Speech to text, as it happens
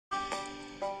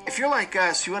If you're like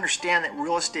us, you understand that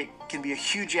real estate can be a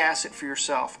huge asset for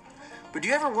yourself. But do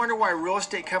you ever wonder why real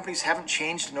estate companies haven't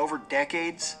changed in over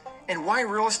decades? And why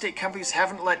real estate companies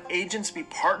haven't let agents be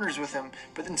partners with them,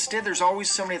 but instead there's always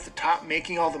somebody at the top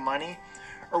making all the money?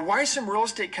 Or why some real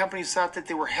estate companies thought that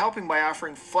they were helping by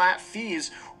offering flat fees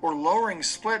or lowering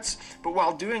splits, but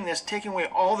while doing this, taking away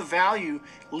all the value,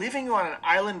 leaving you on an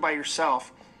island by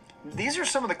yourself? These are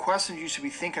some of the questions you should be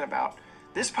thinking about.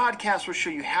 This podcast will show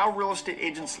you how real estate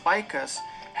agents like us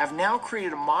have now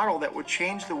created a model that would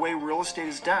change the way real estate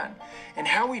is done, and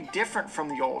how we different from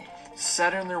the old,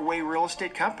 set in their way real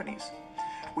estate companies.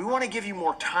 We want to give you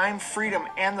more time, freedom,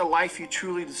 and the life you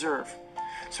truly deserve.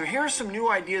 So here are some new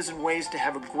ideas and ways to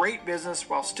have a great business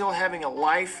while still having a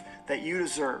life that you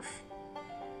deserve.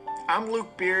 I'm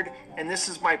Luke Beard, and this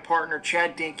is my partner,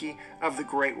 Chad Dinky of The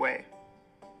Great Way.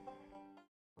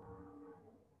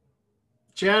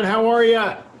 Chad, how are you?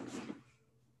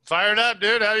 Fired up,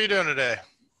 dude. How are you doing today?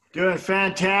 Doing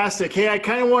fantastic. Hey, I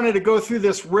kind of wanted to go through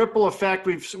this ripple effect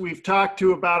we've talked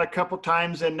to about a couple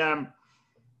times and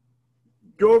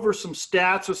go over some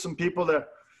stats with some people that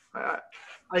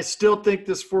I still think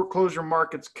this foreclosure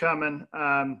market's coming.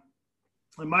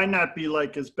 It might not be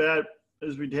like as bad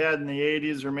as we had in the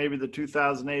 80s or maybe the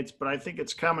 2008s, but I think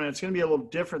it's coming. It's going to be a little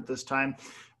different this time.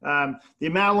 The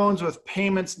amount of loans with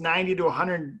payments 90 to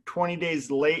 120 days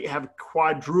late have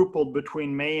quadrupled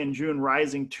between May and June,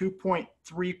 rising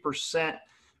 2.3%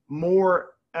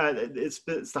 more. It's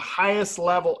the highest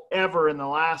level ever in the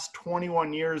last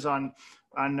 21 years on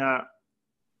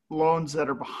loans that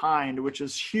are behind, which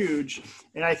is huge.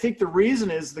 And I think the reason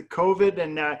is the COVID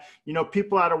and,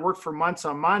 people out of work for months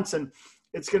on months, and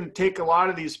it's going to take a lot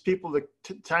of these people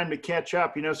time to catch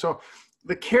up, So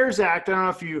the CARES Act, I don't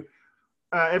know if you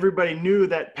everybody knew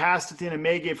that passed at the end of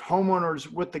May, gave homeowners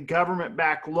with the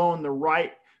government-backed loan the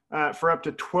right for up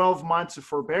to 12 months of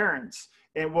forbearance.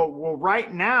 And well,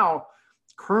 right now,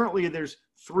 currently there's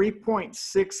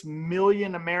 3.6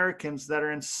 million Americans that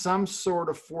are in some sort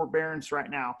of forbearance right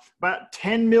now. About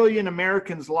 10 million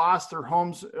Americans lost their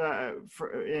homes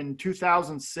in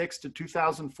 2006 to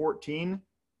 2014.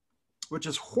 Which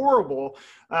is horrible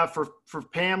for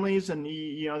families and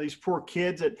these poor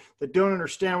kids that don't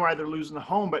understand why they're losing the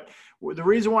home. But the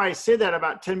reason why I say that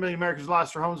about 10 million Americans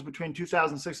lost their homes between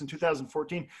 2006 and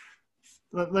 2014,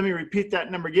 let me repeat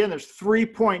that number again. There's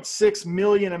 3.6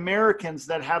 million Americans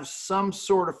that have some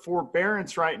sort of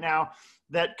forbearance right now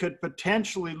that could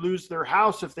potentially lose their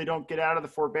house if they don't get out of the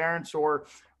forbearance or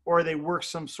they work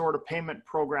some sort of payment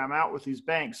program out with these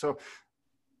banks. So,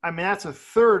 I mean, that's a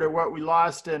third of what we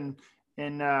lost in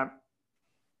 8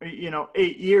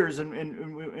 years,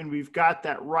 and we've got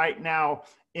that right now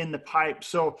in the pipe.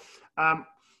 So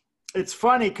it's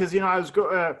funny because I was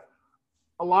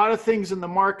a lot of things in the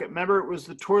market. Remember, it was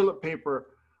the toilet paper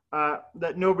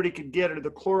that nobody could get, or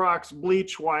the Clorox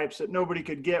bleach wipes that nobody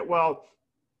could get. Well,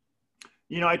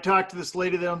 I talked to this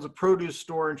lady that owns a produce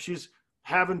store, and she's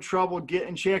having trouble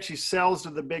getting. She actually sells to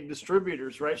the big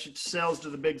distributors, right? She sells to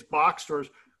the big box stores.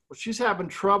 Well, she's having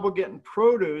trouble getting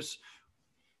produce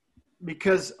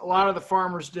because a lot of the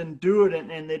farmers didn't do it,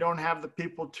 and they don't have the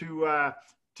people to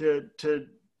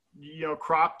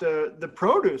crop the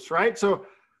produce, right? So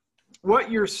what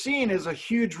you're seeing is a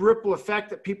huge ripple effect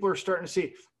that people are starting to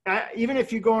see. Even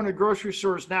if you go into grocery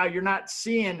stores now, you're not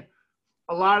seeing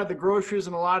a lot of the groceries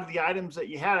and a lot of the items that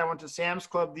you had. I went to Sam's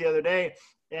Club the other day,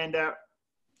 and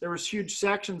there was huge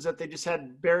sections that they just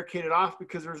had barricaded off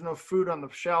because there was no food on the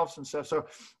shelves and stuff. So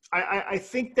I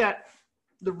think that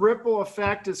the ripple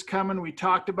effect is coming. We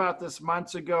talked about this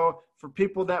months ago. For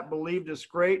people that believed us,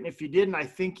 great. And if you didn't, I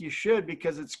think you should,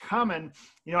 because it's coming.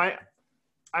 I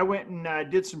went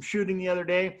and did some shooting the other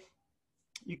day.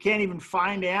 You can't even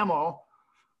find ammo.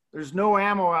 There's no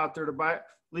ammo out there to buy, at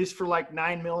least for like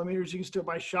 9mm. You can still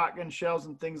buy shotgun shells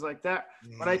and things like that.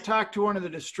 Mm. But I talked to one of the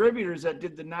distributors that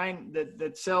did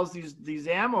that sells these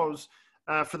ammos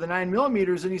for the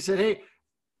 9mm, and he said, hey,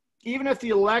 even if the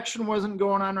election wasn't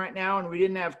going on right now and we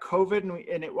didn't have COVID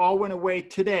and it all went away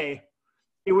today,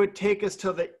 it would take us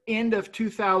till the end of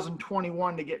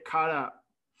 2021 to get caught up.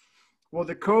 Well,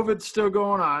 the COVID's still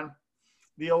going on.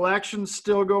 The election's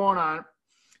still going on.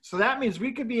 So that means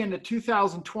we could be into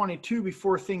 2022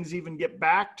 before things even get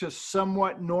back to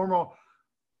somewhat normal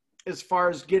as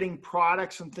far as getting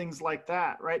products and things like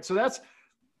that, right? So that's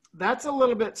a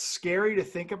little bit scary to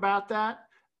think about that.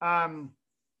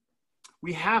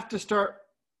 We have to start,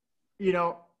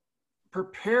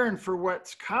 preparing for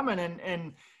what's coming.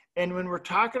 And when we're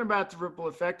talking about the ripple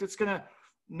effect, it's going to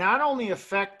not only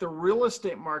affect the real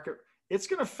estate market, it's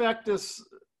going to affect us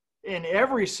in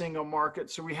every single market.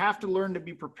 So we have to learn to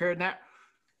be prepared. And that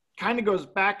kind of goes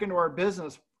back into our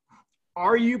business.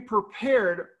 Are you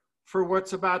prepared for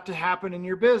what's about to happen in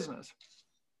your business?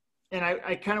 And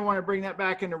I kind of want to bring that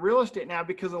back into real estate now,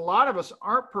 because a lot of us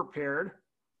aren't prepared.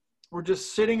 We're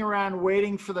just sitting around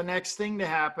waiting for the next thing to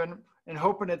happen and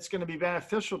hoping it's going to be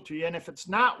beneficial to you. And if it's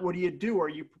not, what do? Are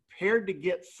you prepared to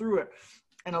get through it?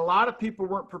 And a lot of people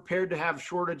weren't prepared to have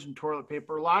shortage in toilet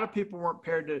paper. A lot of people weren't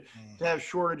prepared to have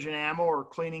shortage in ammo or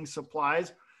cleaning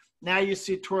supplies. Now you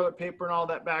see toilet paper and all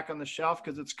that back on the shelf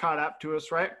because it's caught up to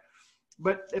us, right?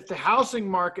 But if the housing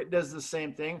market does the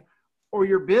same thing, or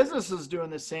your business is doing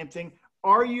the same thing,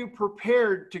 are you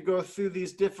prepared to go through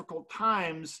these difficult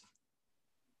times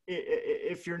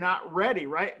if you're not ready,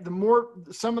 right?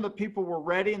 Some of the people were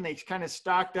ready and they kind of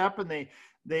stocked up and they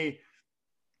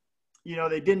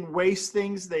didn't waste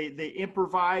things. They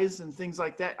improvised and things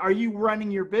like that. Are you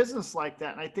running your business like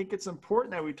that? And I think it's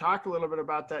important that we talk a little bit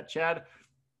about that, Chad,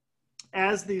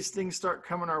 as these things start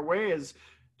coming our way.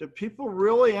 Do people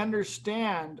really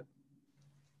understand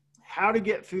how to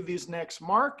get through these next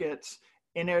markets,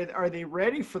 and are they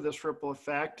ready for this ripple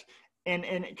effect? And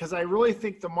because I really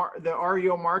think the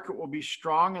REO market will be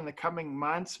strong in the coming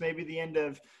months, maybe the end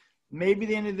of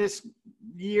this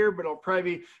year, but it'll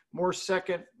probably be more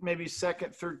second,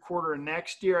 third quarter of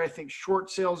next year. I think short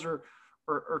sales are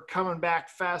coming back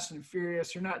fast and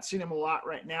furious. You're not seeing them a lot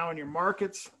right now in your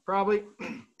markets probably,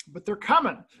 but they're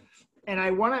coming. And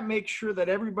I want to make sure that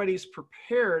everybody's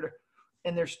prepared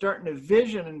and they're starting to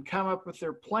vision and come up with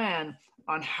their plan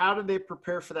on how do they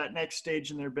prepare for that next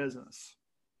stage in their business.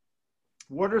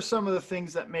 What are some of the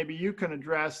things that maybe you can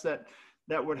address that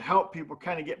would help people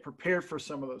kind of get prepared for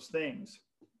some of those things?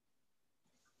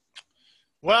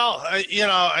 Well,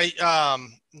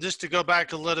 just to go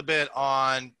back a little bit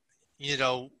on,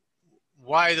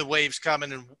 why the wave's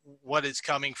coming and what it's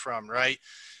coming from, right?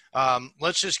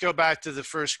 Let's just go back to the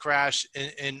first crash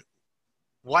and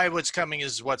why what's coming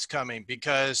is what's coming,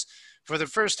 because for the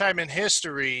first time in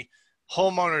history,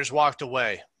 homeowners walked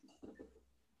away.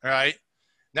 All right.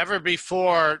 Never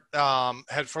before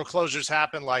had foreclosures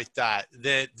happen like that.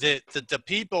 The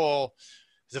people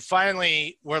that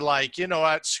finally were like, you know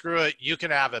what, screw it, you can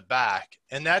have it back.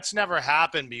 And that's never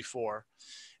happened before.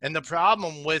 And the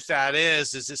problem with that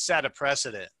is it set a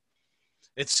precedent.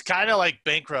 It's kind of like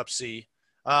bankruptcy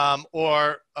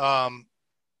or a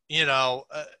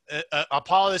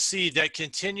policy that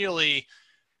continually,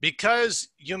 because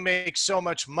you make so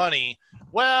much money,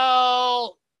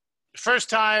 well, first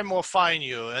time we'll fine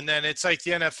you. And then it's like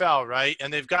the NFL, right?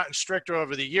 And they've gotten stricter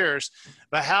over the years,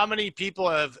 but how many people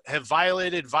have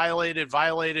violated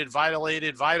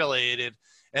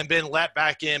and been let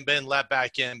back in,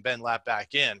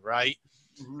 right?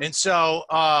 Mm-hmm. And so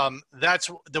that's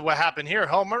what happened here.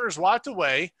 Homeowners walked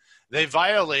away. They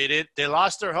violated, they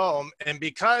lost their home. And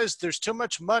because there's too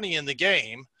much money in the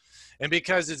game and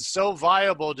because it's so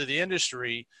viable to the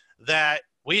industry that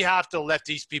we have to let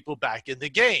these people back in the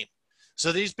game.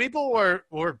 So these people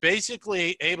were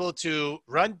basically able to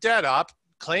run debt up,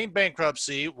 claim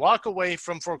bankruptcy, walk away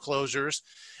from foreclosures,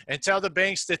 and tell the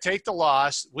banks to take the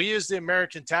loss. We as the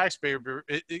American taxpayer,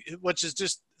 which is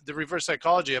just the reverse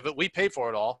psychology of it, we pay for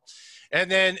it all.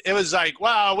 And then it was like,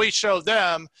 wow, we showed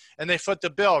them and they foot the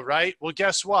bill, right? Well,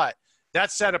 guess what?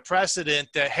 That set a precedent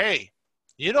that, hey,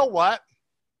 you know what?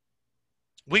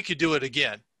 We could do it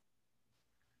again.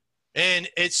 And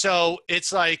it's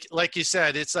like you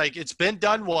said, it's like it's been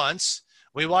done once.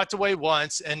 We walked away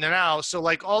once, and now, so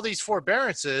like all these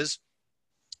forbearances,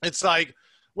 it's like,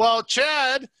 well,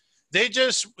 Chad, they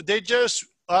just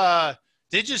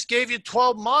gave you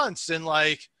 12 months, and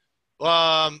like,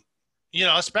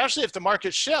 especially if the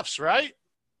market shifts, right?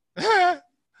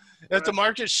 If the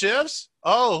market shifts,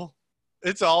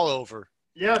 it's all over.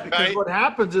 Yeah, because right? What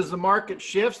happens is the market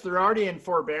shifts. They're already in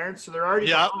forbearance, so they're already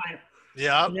behind.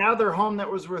 Yeah. Now their home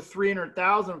that was worth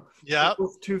 $300,000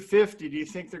 was $250,000. Do you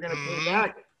think they're going to pay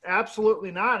back?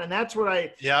 Absolutely not. And that's what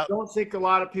I don't think a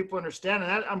lot of people understand.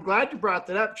 And I'm glad you brought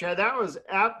that up, Chad. That was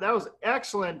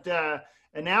excellent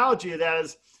analogy. That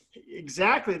is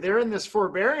exactly. They're in this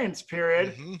forbearance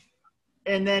period,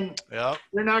 and then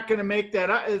they're not going to make that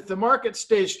up. If the market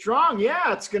stays strong,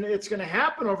 it's gonna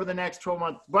happen over the next 12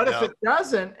 months. But if it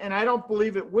doesn't, and I don't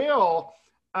believe it will,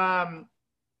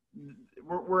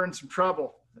 we're in some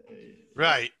trouble.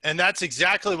 Right. And that's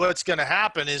exactly what's going to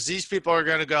happen is these people are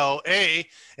going to go, and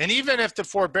even if the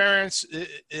forbearance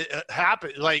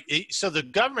happen, so the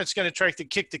government's going to try to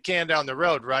kick the can down the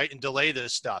road, right, and delay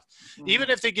this stuff. Mm-hmm. Even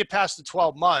if they get past the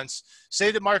 12 months,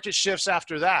 say the market shifts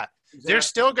after that, they're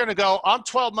still going to go, I'm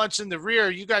 12 months in the rear.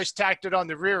 You guys tacked it on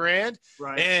the rear end.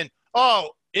 Right. And,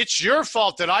 it's your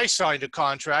fault that I signed a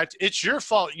contract. It's your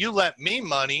fault you lent me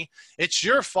money. It's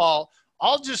your fault.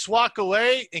 I'll just walk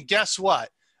away, and guess what?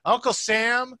 Uncle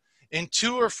Sam, in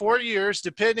 2 or 4 years,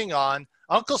 depending on,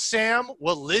 Uncle Sam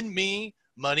will lend me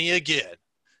money again.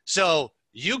 So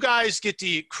you guys get to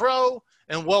eat crow,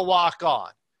 and we'll walk on,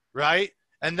 right?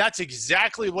 And that's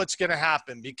exactly what's going to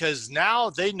happen, because now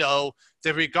they know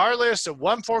that regardless of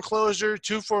 1 foreclosure,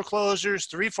 2 foreclosures,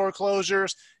 3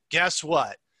 foreclosures, guess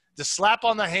what? The slap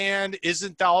on the hand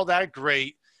isn't all that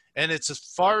great, and it's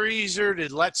far easier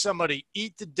to let somebody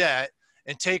eat the debt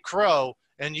and take crow,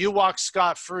 and you walk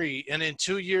scot-free, and in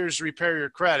 2 years repair your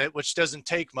credit, which doesn't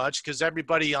take much because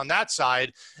everybody on that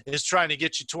side is trying to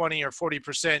get you 20 or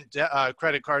 40%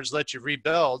 credit cards, let you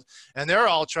rebuild, and they're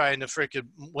all trying to freaking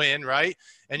win, right?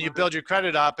 And you build your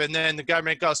credit up, and then the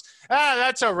government goes,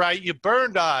 that's all right, you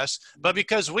burned us, but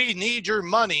because we need your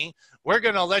money, we're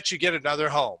going to let you get another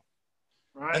home.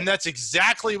 Right. And that's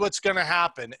exactly what's going to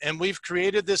happen. And we've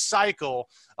created this cycle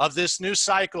of this new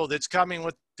cycle that's coming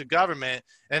with the government.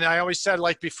 And I always said,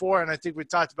 like before, and I think we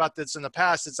talked about this in the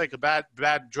past, it's like a bad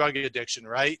drug addiction,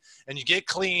 right? And you get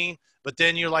clean, but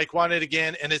then you like want it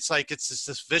again. And it's like, it's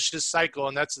this vicious cycle,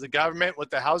 and that's the government with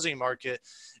the housing market.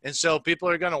 And so people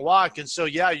are going to walk. And so,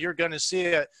 yeah, you're going to see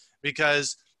it,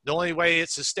 because the only way it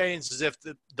sustains is if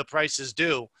the prices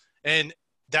do. And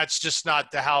that's just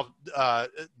not how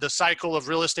the cycle of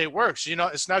real estate works. You know,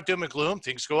 it's not doom and gloom.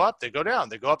 Things go up, they go down,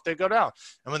 they go up, they go down.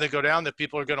 And when they go down, the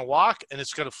people are going to walk, and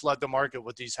it's going to flood the market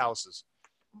with these houses.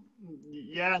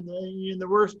 Yeah, and the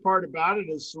worst part about it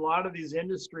is a lot of these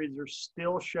industries are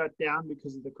still shut down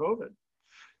because of the COVID.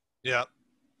 Yeah,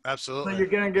 absolutely. So you're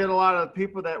going to get a lot of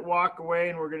people that walk away,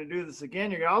 and we're going to do this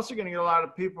again. You're also going to get a lot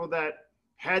of people that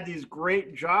had these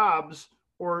great jobs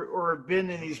or have been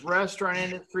in these restaurant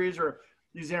industries or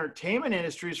these entertainment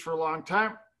industries for a long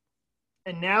time,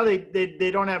 and now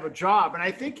they don't have a job. And I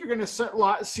think you're going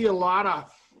to see a lot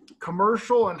of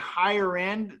commercial and higher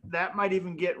end that might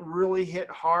even get really hit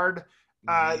hard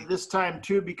this time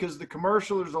too, because the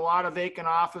commercial, there's a lot of vacant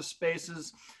office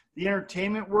spaces. The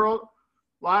entertainment world,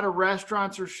 a lot of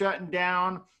restaurants are shutting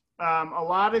down. A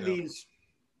lot of these,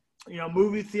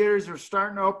 movie theaters are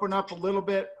starting to open up a little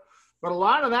bit, but a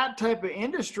lot of that type of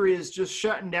industry is just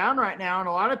shutting down right now. And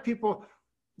a lot of people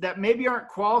that maybe aren't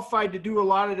qualified to do a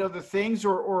lot of other things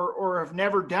or have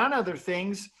never done other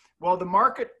things. Well, the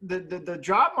market, the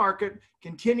job market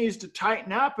continues to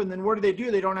tighten up. And then what do?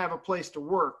 They don't have a place to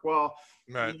work. Well,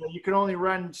 right. You can only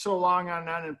run so long on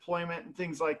unemployment and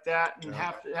things like that. And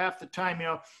half the time,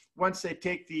 once they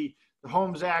take the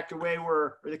Homes Act away,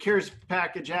 or the CARES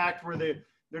Package Act, where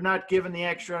they're not giving the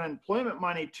extra unemployment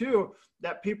money too,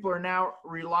 that people are now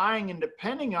relying and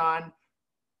depending on.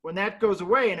 When that goes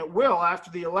away, and it will after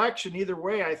the election, either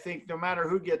way, I think no matter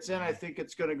who gets in, I think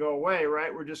it's going to go away,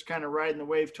 right? We're just kind of riding the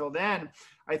wave till then.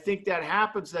 I think that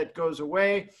happens, that goes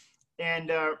away,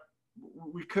 and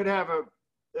we could have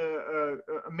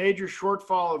a major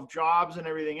shortfall of jobs and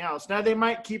everything else. Now, they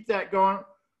might keep that going,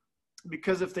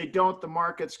 because if they don't, the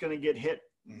market's going to get hit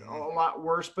a lot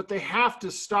worse, but they have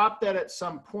to stop that at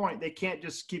some point. They can't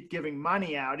just keep giving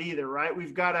money out either, right?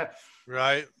 We've got to,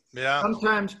 right. Yeah.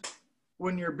 Sometimes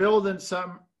when you're building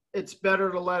something, it's better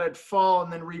to let it fall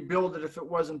and then rebuild it if it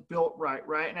wasn't built right,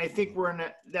 right? And I think we're in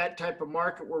that type of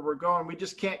market where we're going. We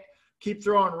just can't keep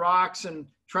throwing rocks and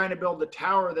trying to build a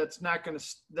tower that's not going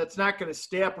to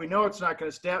stay up. We know it's not going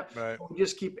to stay up. Right. We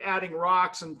just keep adding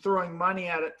rocks and throwing money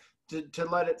at it to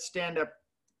let it stand up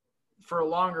for a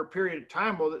longer period of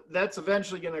time. Well, that's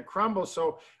eventually going to crumble.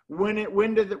 So when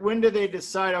do they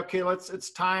decide, okay, it's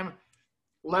time,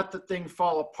 let the thing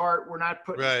fall apart. We're not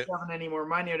putting any more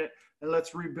money in it, and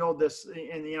let's rebuild this.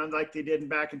 And like they did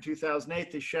back in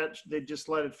 2008, they just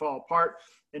let it fall apart,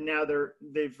 and now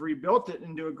they've rebuilt it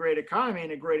into a great economy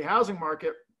and a great housing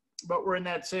market. But we're in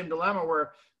that same dilemma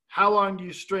where how long do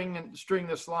you string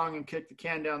this along and kick the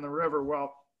can down the river?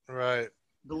 Well, right.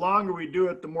 The longer we do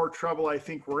it, the more trouble I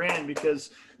think we're in, because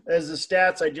as the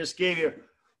stats I just gave you,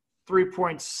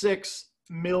 3.6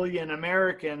 million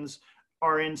Americans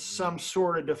are in some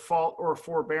sort of default or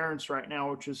forbearance right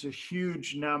now, which is a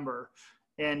huge number.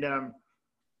 And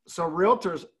so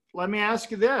realtors, let me ask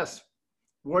you this.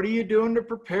 What are you doing to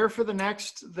prepare for the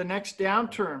next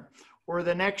downturn or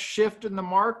the next shift in the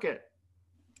market?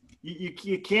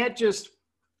 You can't just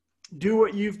do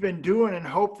what you've been doing and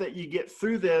hope that you get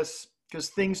through this, because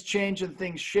things change and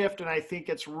things shift. And I think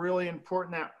it's really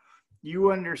important that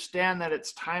you understand that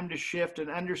it's time to shift and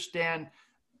understand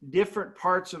different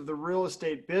parts of the real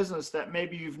estate business that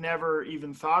maybe you've never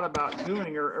even thought about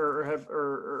doing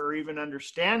or even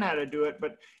understand how to do it.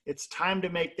 But it's time to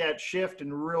make that shift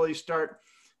and really start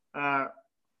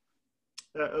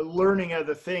learning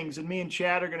other things. And me and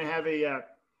Chad are going to have a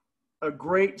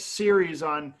great series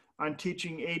on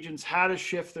teaching agents how to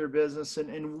shift their business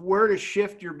and where to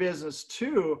shift your business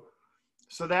to,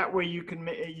 so that way you can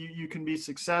be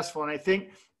successful. And I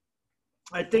think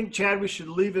Chad, we should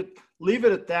leave it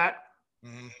at that.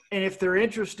 Mm-hmm. And if they're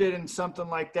interested in something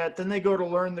like that, then they go to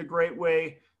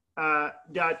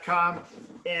learnthegreatway.com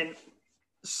and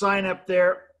sign up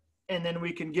there, and then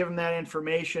we can give them that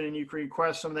information, and you can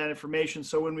request some of that information.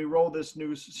 So when we roll this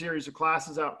new series of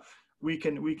classes out, we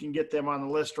can get them on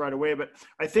the list right away. But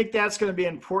I think that's going to be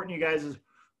important, you guys, is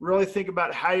really think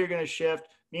about how you're going to shift.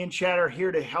 Me and Chad are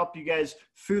here to help you guys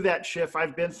through that shift.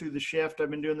 I've been through the shift.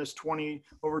 I've been doing this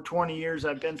over 20 years.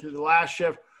 I've been through the last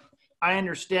shift. I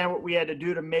understand what we had to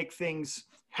do to make things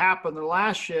happen the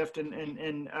last shift,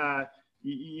 and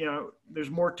you know,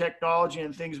 there's more technology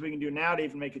and things we can do now to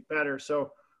even make it better.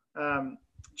 So,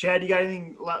 Chad, you got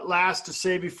anything last to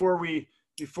say before we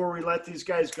let these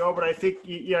guys go? But I think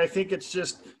I think it's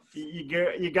just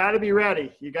you got to be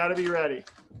ready. You got to be ready.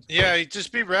 Yeah,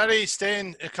 just be ready. Stay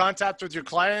in contact with your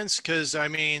clients, because I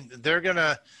mean, they're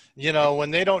gonna, you know, when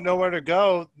they don't know where to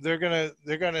go, they're gonna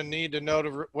need to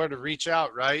know where to reach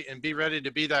out, right? And be ready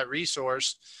to be that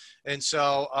resource. And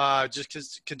so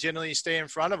just continually stay in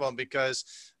front of them,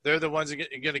 because they're the ones that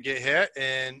are going to get hit,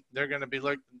 and they're going to be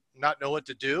not know what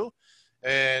to do,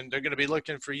 and they're going to be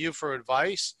looking for you for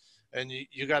advice, and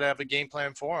you got to have a game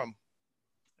plan for them.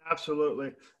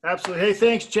 Absolutely. Absolutely. Hey,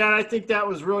 thanks, Chad. I think that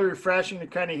was really refreshing to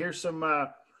kind of hear some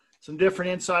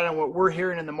different insight on what we're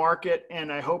hearing in the market.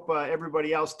 And I hope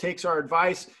everybody else takes our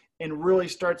advice and really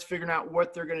starts figuring out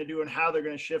what they're going to do and how they're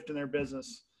going to shift in their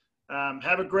business.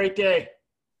 Have a great day.